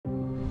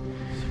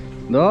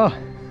Da?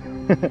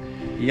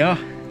 Ja,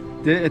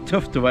 det er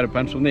tøft å være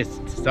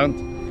pensjonist, sant?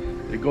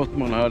 Det er godt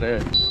man har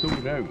stor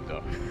raug da.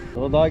 Da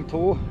var dag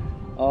 2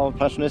 av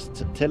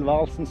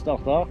pensjonisttilværelsen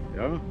startet.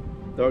 Ja,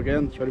 dag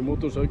 1 kjører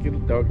motorsykkel,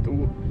 dag 2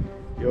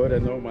 gjør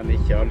det noe man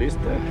ikke har lyst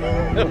til.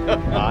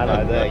 Nei,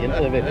 det er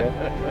egentlig vilje.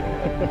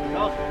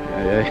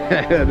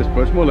 Det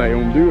spørsmålet er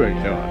om du er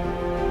klar.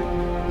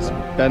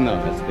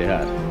 Spennende det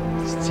her.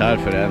 Sær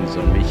for en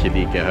som ikke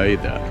liker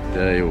høyde.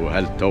 Det er jo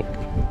helt topp.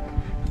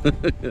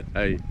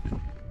 Hei.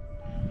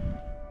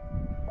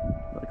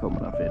 Der kommer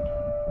den fin.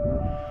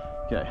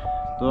 Ok,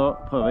 da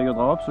prøver jeg å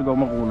dra opp, så går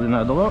vi rolig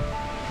nedover.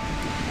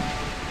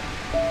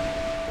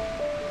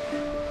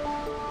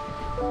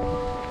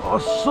 Og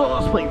så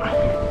springer vi.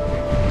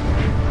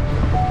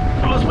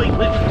 Og spring.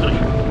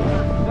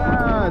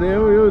 Ja, det er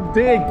jo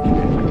digg.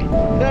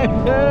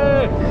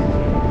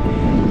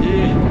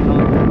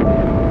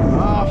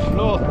 Ah,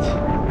 flott.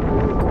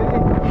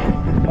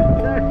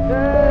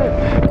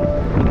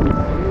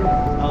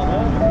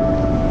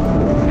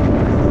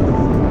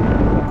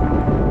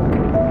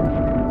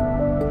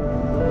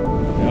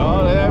 Ja,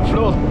 det er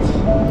flott.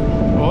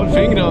 Hold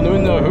fingrene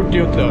unna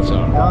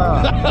hurtigutløser. Ja.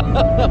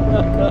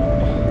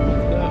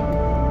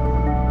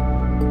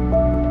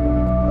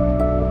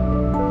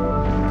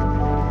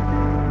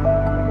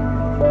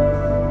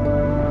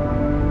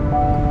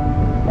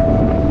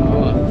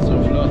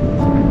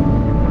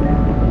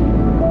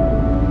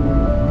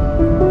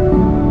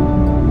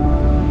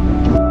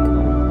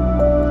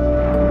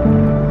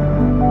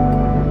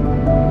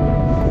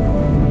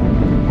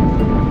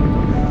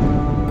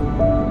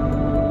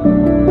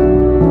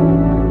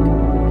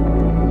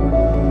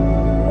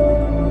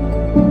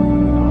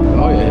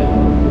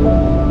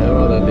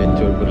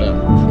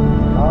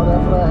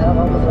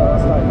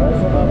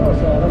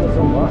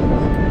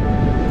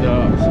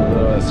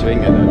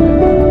 Svinger det.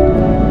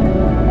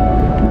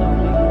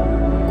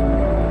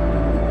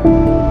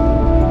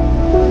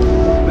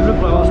 Vil du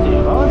prøve å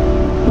styre?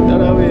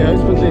 Der har vi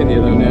høyspentlinje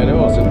der nede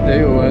også. Det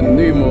er jo en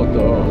ny måte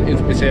å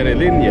inspisere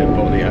linjer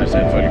på de her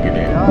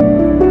selvfølgelig. Ja.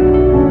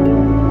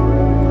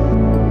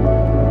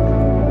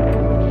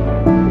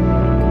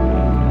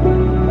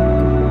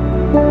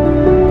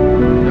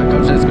 Ja,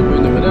 kanskje jeg skal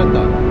begynne med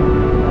dette?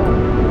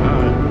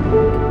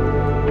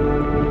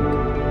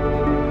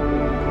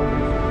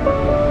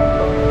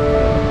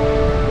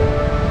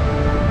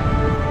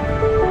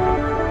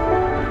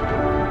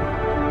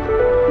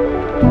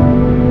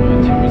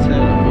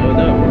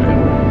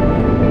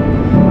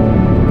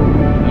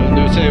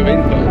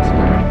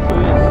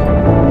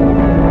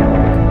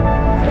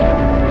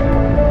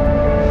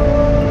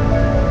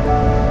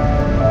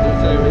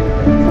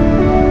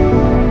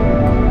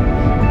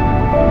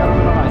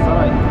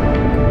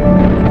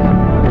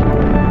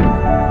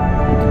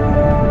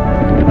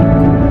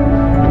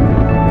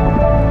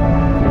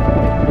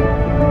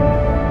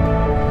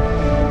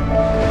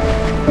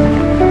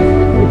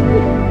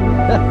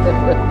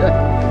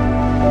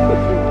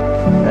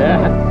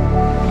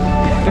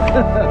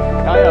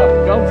 Ja,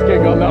 ganske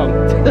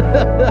galant.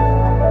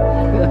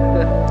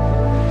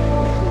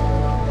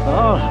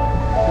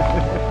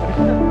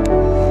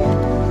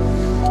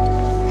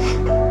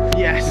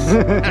 Yes!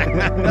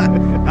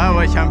 Det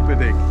var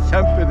kjempedigg,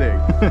 kjempedigg.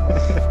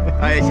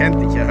 Jeg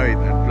kjente ikke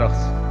høyden en plass.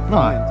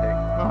 Nei.